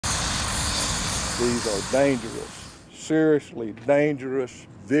These are dangerous, seriously dangerous,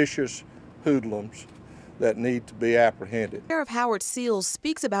 vicious hoodlums that need to be apprehended. Sheriff Howard Seals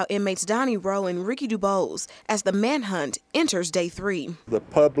speaks about inmates Donnie Rowe and Ricky DuBose as the manhunt enters day 3. The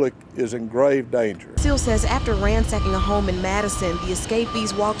public is in grave danger. Seals says after ransacking a home in Madison, the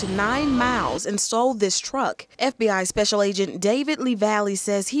escapees walked 9 miles and stole this truck. FBI Special Agent David Lee Valley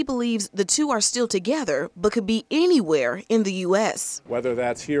says he believes the two are still together, but could be anywhere in the U.S. Whether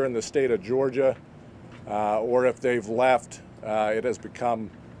that's here in the state of Georgia or if they've left, it has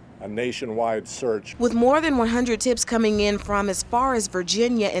become a nationwide search. With more than 100 tips coming in from as far as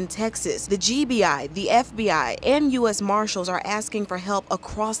Virginia and Texas, the GBI, the FBI, and U.S. Marshals are asking for help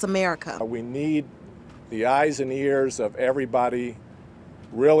across America. We need the eyes and ears of everybody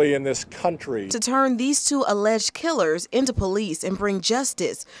really in this country to turn these 2 alleged killers into police and bring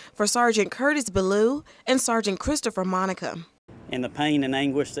justice for Sergeant Curtis Ballou and Sergeant Christopher Monica. And the pain and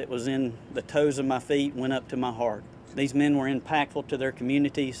anguish that was in the toes of my feet went up to my heart. These men were impactful to their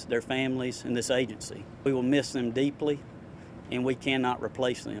communities, their families, and this agency. We will miss them deeply, and we cannot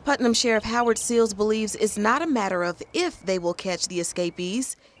replace them. Putnam Sheriff Howard Seals believes it's not a matter of if they will catch the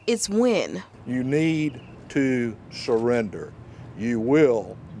escapees, it's when. You need to surrender. You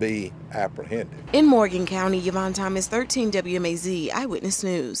will be apprehended. In Morgan County, Yvonne Thomas, 13 WMAZ Eyewitness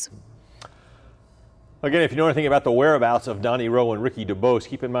News. Again, if you know anything about the whereabouts of Donnie Rowe and Ricky DuBose,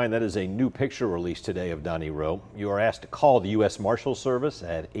 keep in mind that is a new picture released today of Donnie Rowe. You are asked to call the U.S. Marshals Service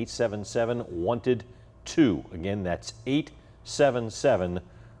at 877-WANTED-2. Again, that's 877,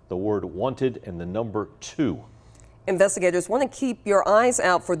 the word wanted and the number 2. Investigators want to keep your eyes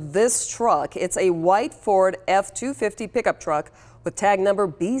out for this truck. It's a white Ford F-250 pickup truck with tag number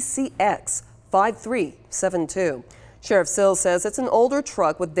BCX 5372. Sheriff Sills says it's an older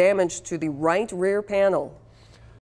truck with damage to the right rear panel.